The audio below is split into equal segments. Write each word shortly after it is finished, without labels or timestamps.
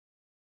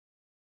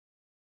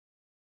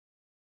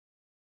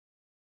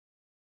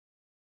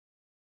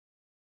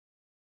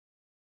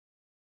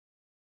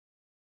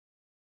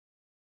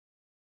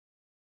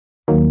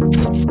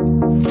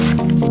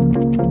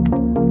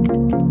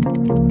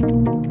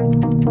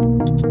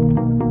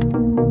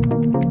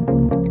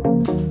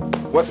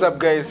What's up,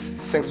 guys?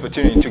 Thanks for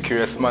tuning into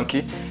Curious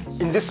Monkey.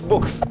 In this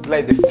box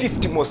lie the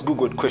 50 most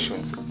googled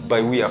questions by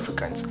we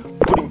Africans,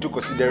 putting into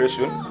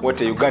consideration what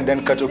a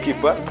Ugandan cattle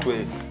keeper to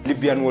a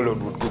Libyan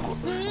warlord would Google.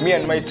 Me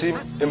and my team,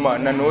 Emma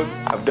and Nanod,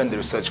 have done the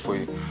research for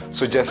you.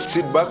 So just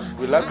sit back,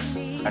 relax,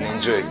 and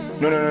enjoy.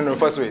 No,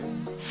 first wait.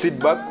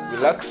 Sit back,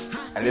 relax,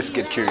 and let's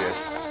get curious.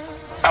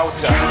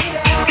 Outer.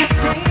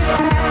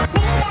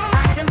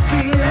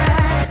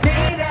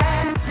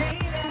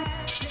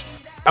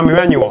 I'm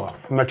Emmanuel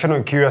from my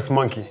channel Curious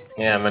Monkey.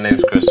 Yeah, my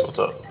name's Chris. What's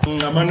up?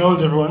 I'm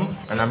Arnold, everyone.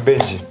 And I'm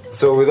Benji.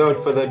 So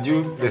without further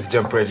ado, let's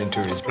jump right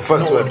into it. The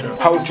first one,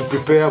 how to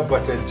prepare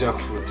buttered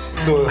jackfruit.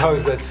 So how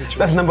is that situation?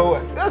 That's number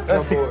one. That's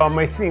number one.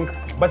 I think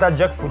buttered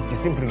jackfruit, you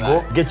simply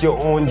go get your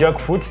own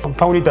jackfruit,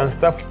 pound it and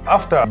stuff.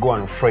 After, go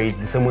and fry it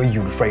the same way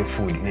you fry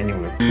food in any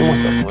way.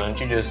 Why don't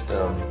you just,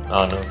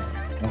 I don't know,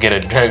 get a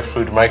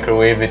jackfruit,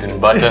 microwave it in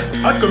butter?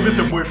 I'd convince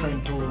your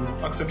boyfriend to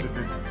accept the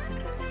baby.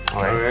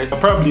 Alright. I'll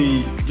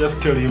probably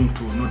just tell him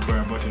to not worry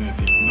about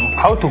anything, you know?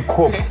 How to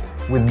cope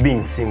with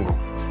being single?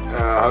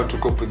 How to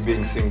cope with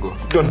being single.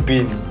 Don't be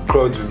in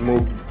crowds with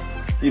more,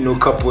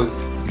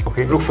 couples.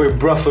 Okay. Look for a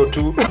brothel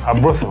too. A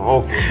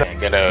brothel, okay.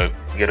 Get a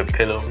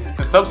pillow. It's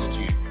a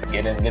substitute.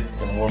 Get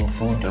some warm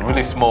food. A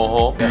really small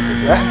hole. That's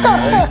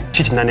it.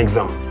 Cheat in an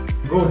exam.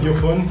 Go with your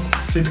phone,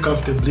 sit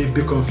comfortably,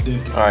 be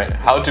confident. Alright,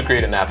 how to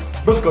create an app.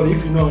 Basically,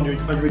 if you know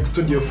Android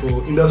Studio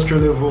for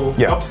industrial level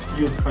apps,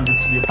 use Android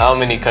Studio. How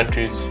many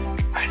countries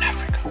are in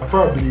Africa?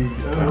 Probably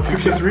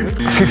 53?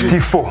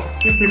 54.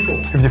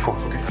 54.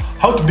 Okay.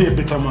 How to be a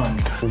better man.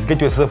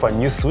 Get yourself a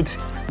new suit,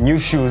 new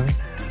shoes,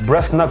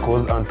 brass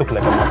knuckles, and talk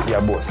like a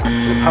mafia boss.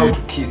 How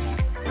to kiss.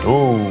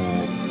 Oh.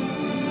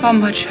 How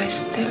much I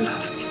still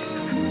love you.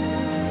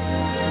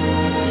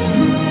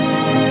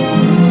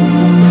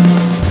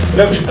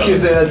 Love to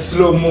kiss her at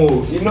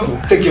slow-mo,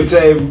 Take your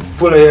time,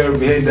 pull her hair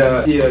behind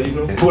her ear,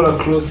 pull her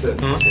closer.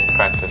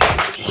 Practice.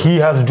 He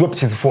has dropped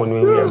his phone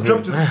when He has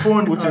dropped his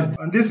phone,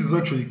 and this is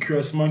actually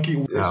Curious Monkey.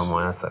 Yeah,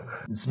 man, that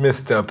sucks. It's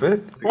messed up, eh?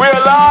 We're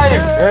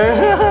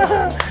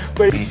alive!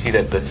 Do you see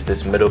that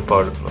this middle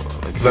part?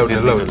 These are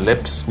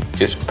lips.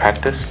 Just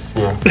practice.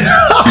 Yeah.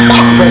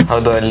 How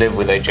do I live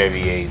with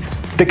HIV/AIDS?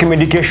 Take a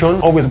medication,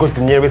 always go to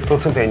the nearest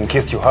health center in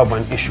case you have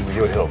an issue with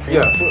your health.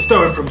 Yeah, stay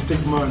away from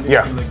stigma and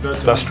anything like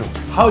that. That's true.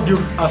 How do you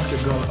ask a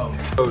girl out?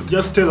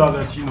 Just tell her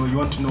that you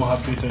want to know her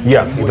better.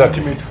 Yeah,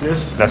 exactly. Intimate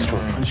place. That's true.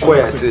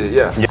 Quiet,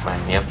 yeah. Man,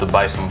 you have to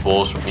buy some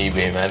balls from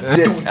eBay, man.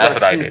 That's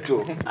what I did.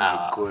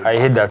 I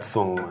hate that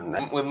song,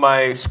 man. With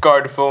my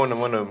scarred phone, I'm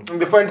gonna.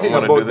 The funny thing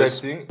about that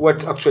thing,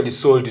 what actually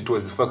sold it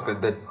was the fact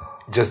that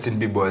Justin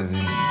Bieber was in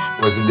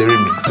the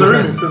remix. The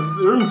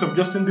remix of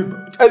Justin Bieber.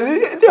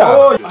 Yeah.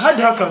 Oh, I had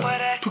hackers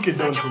took it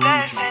down to me.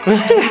 That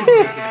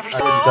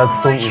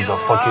song is a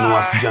fucking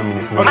worst jam in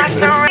this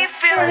music.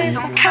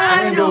 Some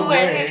kind of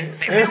way.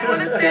 People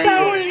wanna say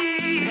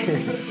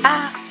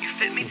you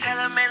fit me, tell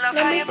them I love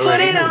how you put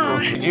it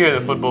on. Did you hear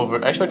the football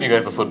version? I showed you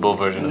guys the football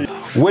version.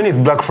 When is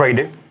Black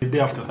Friday? The day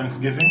after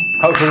Thanksgiving.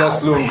 How to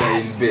last longer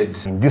in bed.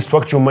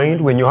 Distract your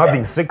mind when you're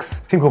having sex.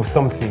 Think of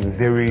something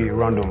very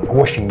random.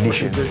 Washing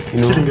dishes.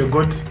 Killing a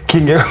goat.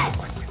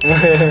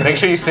 Make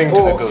sure you sing to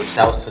the goat.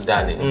 South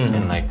Sudan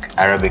in like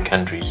Arabic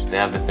countries, they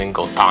have this thing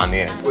called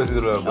tanya. What's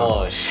it all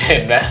about? Oh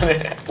shit,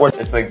 man! What?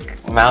 It's like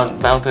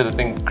mounted I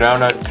think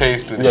groundnut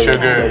paste with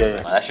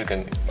sugar. That shit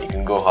you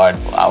can go hard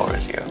for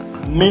hours, yeah.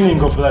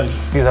 Meaning of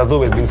life. It has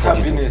always been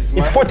 42. Happiness,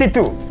 It's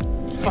 42.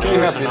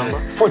 Universal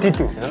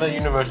 42. It's not a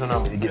universal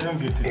number.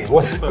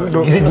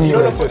 Is it new?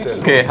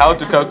 Okay, how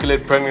to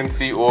calculate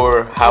pregnancy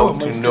or how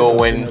to know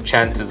when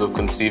chances of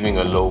conceiving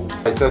are low.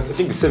 I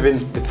think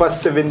the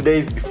first 7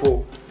 days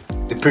before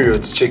the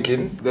periods check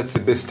in, that's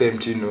the best time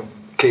to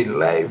cane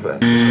live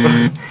and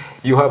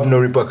you have no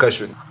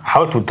repercussion.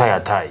 How to tie a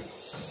tie.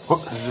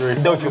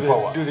 Without your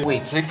power.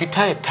 Wait, so if you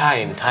tie a tie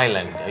in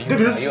Thailand, are you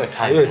a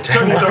Thai?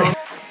 Turn it down.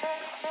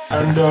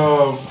 And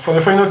for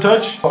the final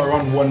touch,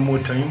 around one more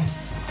time.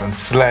 And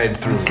slide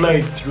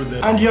through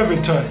that. And you have a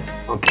tie.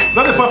 Okay.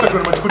 That's the perfect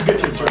one, but you could get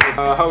your job.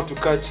 How to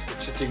catch a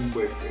cheating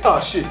boyfriend. Oh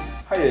shit.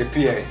 Higher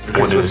API.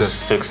 What does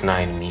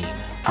 6'9" mean?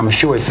 I'm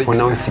sure it's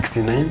pronounced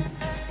 69.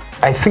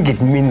 I think it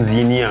means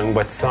yin yang,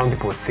 but some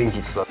people think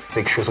it's a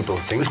sexual sort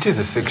of thing. It is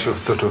a sexual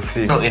sort of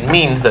thing. No, it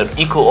means that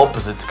equal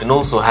opposites can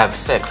also have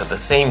sex at the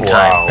same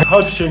time.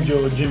 How to change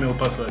your Gmail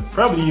password?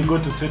 Probably you go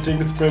to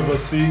settings,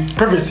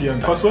 privacy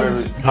and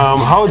passwords.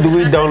 How do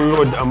we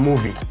download a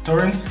movie?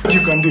 Torrents. What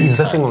you can do Is is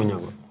that thing on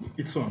you?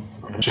 it's on.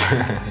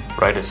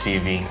 Write a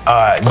CV.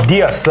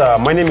 Dear sir,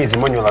 my name is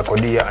Emmanuel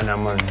Akodia and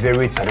I'm a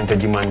very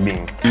talented human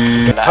being.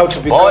 How to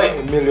become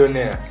a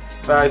millionaire?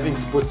 I think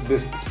sports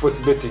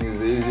betting is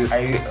the easiest.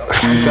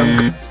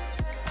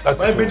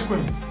 Buy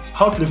Bitcoin.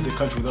 How to leave the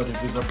country without a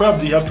visa?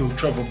 Probably you have to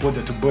travel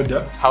border to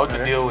border. How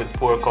to deal with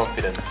poor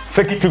confidence.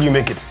 Fake it till you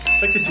make it.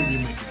 Take it till you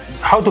make it.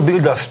 How to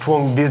build a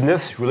strong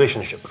business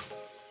relationship.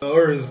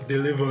 Or is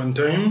deliver on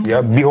time.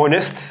 Yeah, be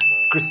honest.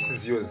 Chris, this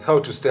is yours. How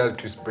to style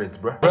twist braids,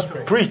 bro?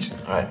 Preach.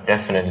 Alright,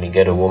 definitely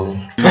get a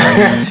woman.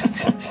 This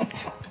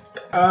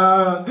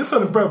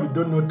one you probably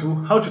don't know too.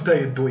 How to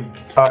tie a doig.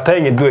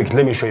 Tying a doig,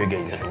 let me show you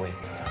guys.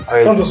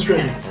 Sounds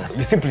Australian.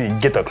 You simply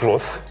get a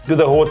cloth, do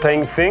the whole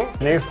tying thing,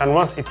 next, and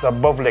once it's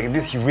above like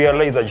this, you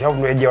realize that you have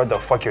no idea what the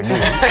fuck you're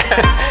doing.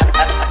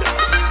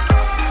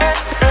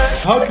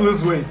 How to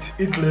lose weight,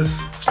 eat less,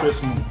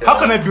 stress more. How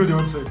can I build a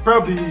website?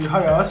 Probably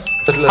hire us.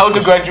 How to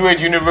graduate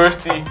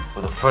university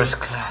with a first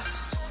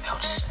class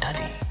without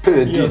study.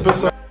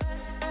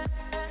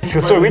 If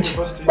you're so rich,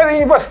 by the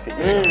university.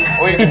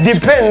 It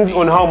depends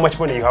on how much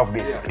money you have,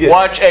 basically.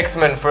 Watch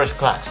X-Men first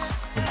class.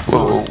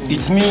 Whoa.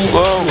 It's me.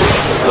 Whoa.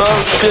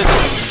 Oh shit.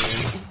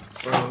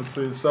 It's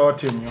a sour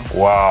team, yeah.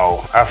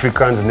 Wow,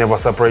 Africans never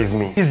surprise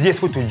me.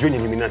 Easiest way to join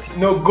Illuminati.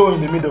 No, go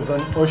in the middle of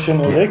an ocean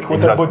or lake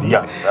with a body.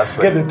 Yeah, that's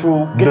right. Get the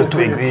two.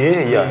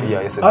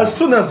 As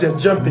soon as they're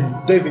jumping,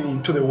 diving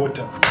into the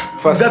water.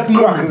 First, that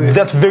moment.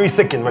 That very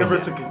second, right? Every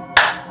second.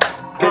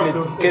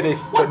 Get a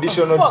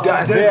traditional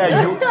dance.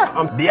 There you.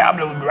 I'm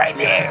Diablo right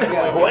there.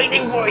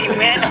 Waiting for you,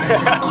 man.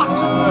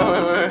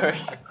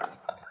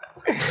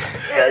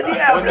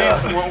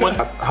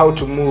 How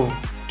to move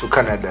to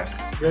Canada.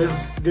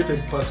 Guys, get a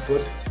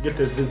passport, get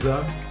a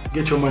visa,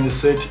 get your money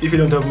set. If you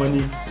don't have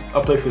money,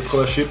 apply for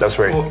scholarship. That's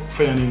right. Or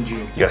find an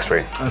NGO. That's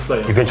right. And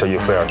fly out. Eventually you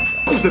fly out.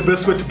 This is the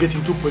best way to get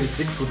into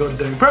politics without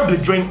dying. Probably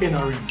join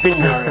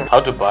NRM. How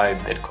to buy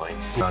Bitcoin.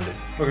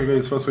 Okay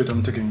guys, first wait,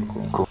 I'm taking a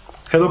call. Cool.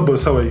 Hello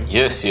boss, how are you?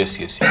 Yes.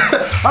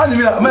 I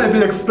might be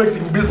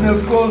expecting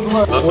business calls,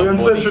 man. Lots We're of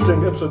on bodies.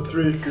 shooting episode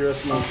 3,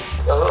 curious man.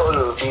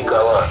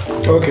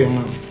 Okay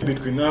man.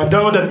 Bitcoin.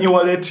 Download an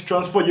e-wallet,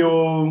 transfer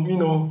your,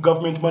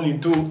 government money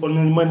into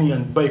online money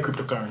and buy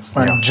cryptocurrency.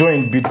 And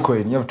join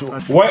Bitcoin. You have to.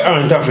 Why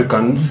aren't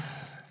Africans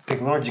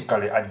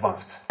technologically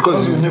advanced?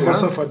 Because you never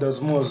suffered as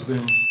much as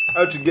them.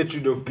 How to get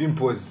rid of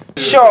pimples.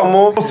 Sure,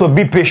 Mo. Also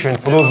be patient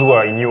for those who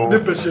are in your... Be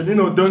patient,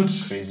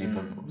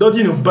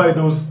 don't buy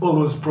all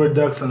those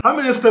products. And how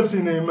many steps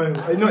in a email?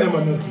 I know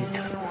Emma knows this.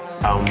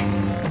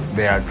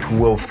 There are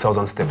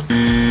 12,000 steps.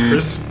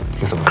 Chris?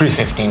 Chris.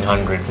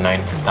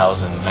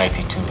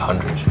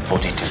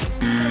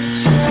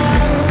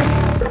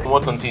 1,509,042.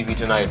 What's on TV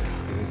tonight?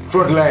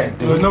 Frontline.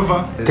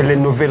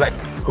 Telenovela.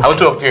 How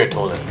to appear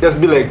taller. Just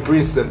be like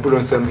Prince and put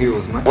on some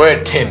heels, man.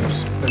 Wear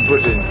Timbs. And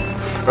proteins.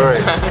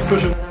 Alright.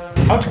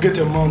 How to get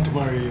a man to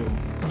marry you?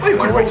 Oh, you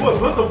could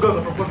propose. Lots of girls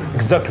are proposing.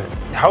 Exactly.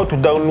 How to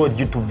download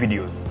YouTube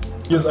videos.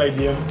 Use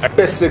IDM.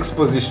 Best sex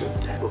position.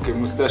 Okay,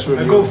 mustache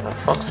I go.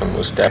 Fuck some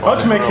mustache. How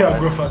to make hair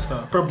grow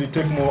faster? Probably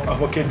take more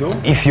avocado.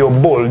 If you're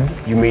bald,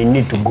 you may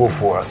need to go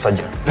for a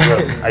surgery.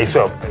 I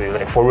swear,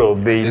 like for real,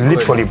 they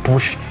literally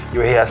push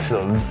your hair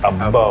cells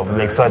above,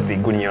 like so that they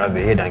go near the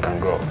head and can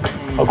grow.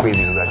 How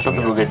crazy is that? Some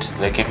people get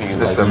like if you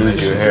That's like, lose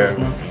amazing. your hair,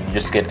 you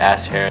just get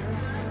ass hair.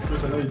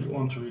 Chris, I know you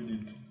want to read it.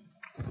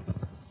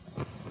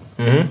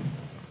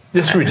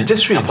 Just read it.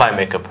 Apply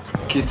makeup.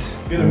 Kit.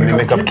 Get a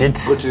Makeup kit.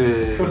 Go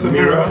to First a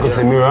mirror. Go to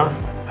the mirror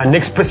and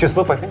express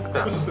yourself, I think.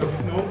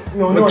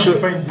 No one should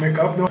find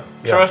makeup. No.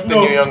 Trust in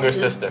your younger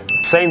sister.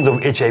 Signs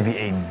of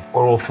HIV/AIDS.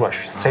 Oral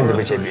thrush. Signs of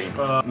HIV/AIDS.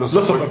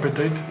 Loss of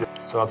appetite.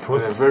 Sore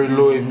throat. very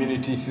low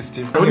immunity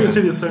system. How do you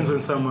see the signs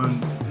when someone,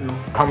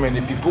 How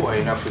many people are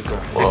in Africa?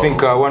 I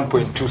think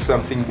 1.2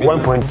 something billion.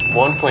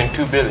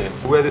 1.2 billion.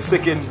 We're the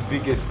second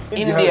biggest.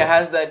 India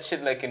has that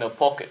shit like in a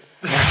pocket.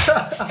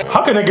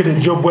 how can I get a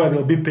job where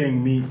they'll be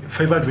paying me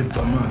 500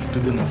 per month to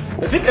do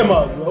nothing? I think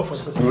Emma will offer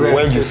such a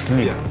When you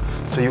sleep.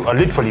 So you are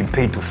literally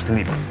paid to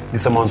sleep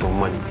this amount of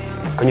money.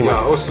 Can you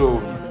imagine? Also,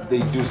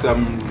 they do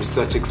some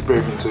research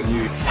experiments on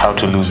you. How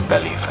to lose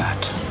belly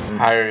fat.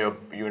 Hire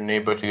your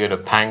neighbor to get a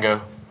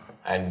panga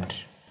and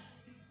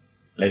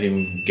let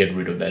him get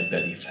rid of that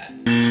belly fat.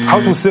 How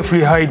to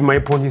safely hide my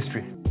porn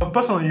history?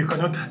 Personally, you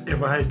cannot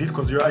ever hide it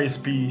because your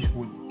ISP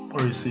would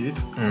always see it.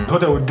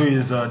 What I would do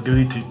is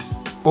delete it.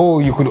 Oh,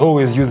 you could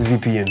always use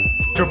VPN.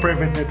 Your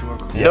private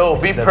network. Yo,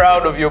 be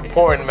proud of your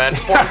porn, man.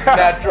 Porn's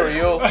natural,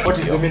 yo. What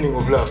is the meaning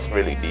of love? It's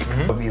really deep.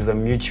 Love is a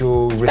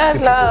mutual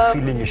reciprocal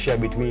feeling you share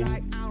between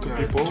Two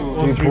people.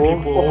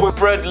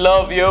 Spread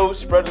love, yo.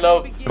 Spread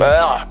love.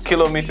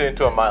 Kilometer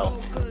into a mile.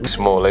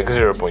 Small, like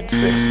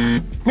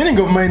 0.6. Meaning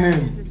of my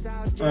name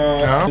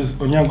is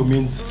Onyango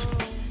means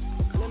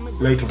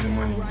light of the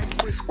morning.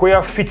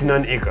 Square feet in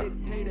an acre.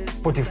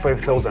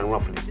 45,000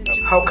 roughly.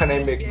 How can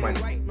I make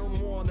money?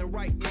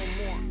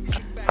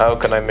 How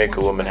can I make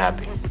a woman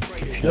happy?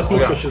 Just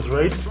make sure she's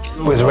right.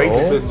 Who is right?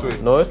 Best way.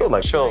 No, it's not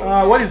like show.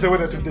 What is the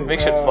weather today?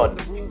 Make shit fun.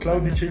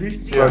 Cloudy, chilly.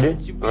 Ready?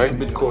 Right? A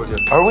bit cold,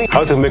 yeah. Are we?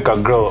 How to make a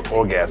girl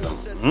orgasm?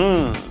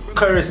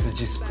 Caress the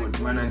G-spot,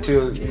 man,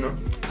 until,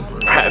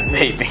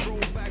 Maybe.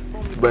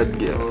 bad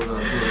girls.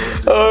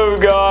 Oh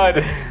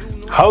God.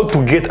 How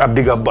to get a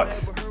bigger butt?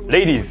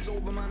 Ladies.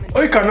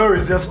 Or you can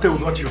always just stay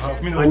with what you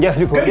have. And yes,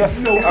 because yes,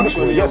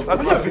 Actually, yes,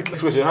 yes.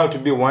 Next question, how to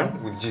be one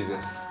with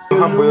Jesus.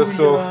 Humble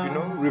yourself,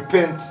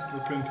 repent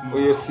for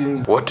your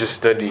sins. What to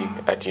study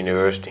at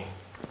university?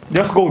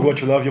 Just go with what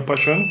you love, your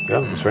passion.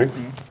 Yeah, that's right.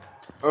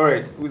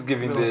 Alright, who's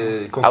giving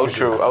the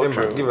conclusion? Outro.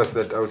 Emma, give us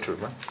that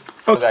outro, man.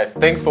 So guys,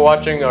 thanks for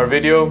watching our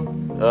video.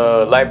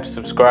 Like,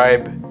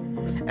 subscribe,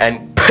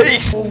 and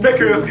peace. Stay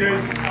curious,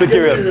 guys. Stay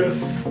curious.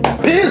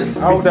 Peace.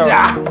 Peace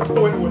out.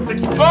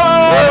 Take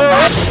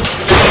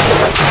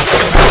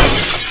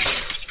it.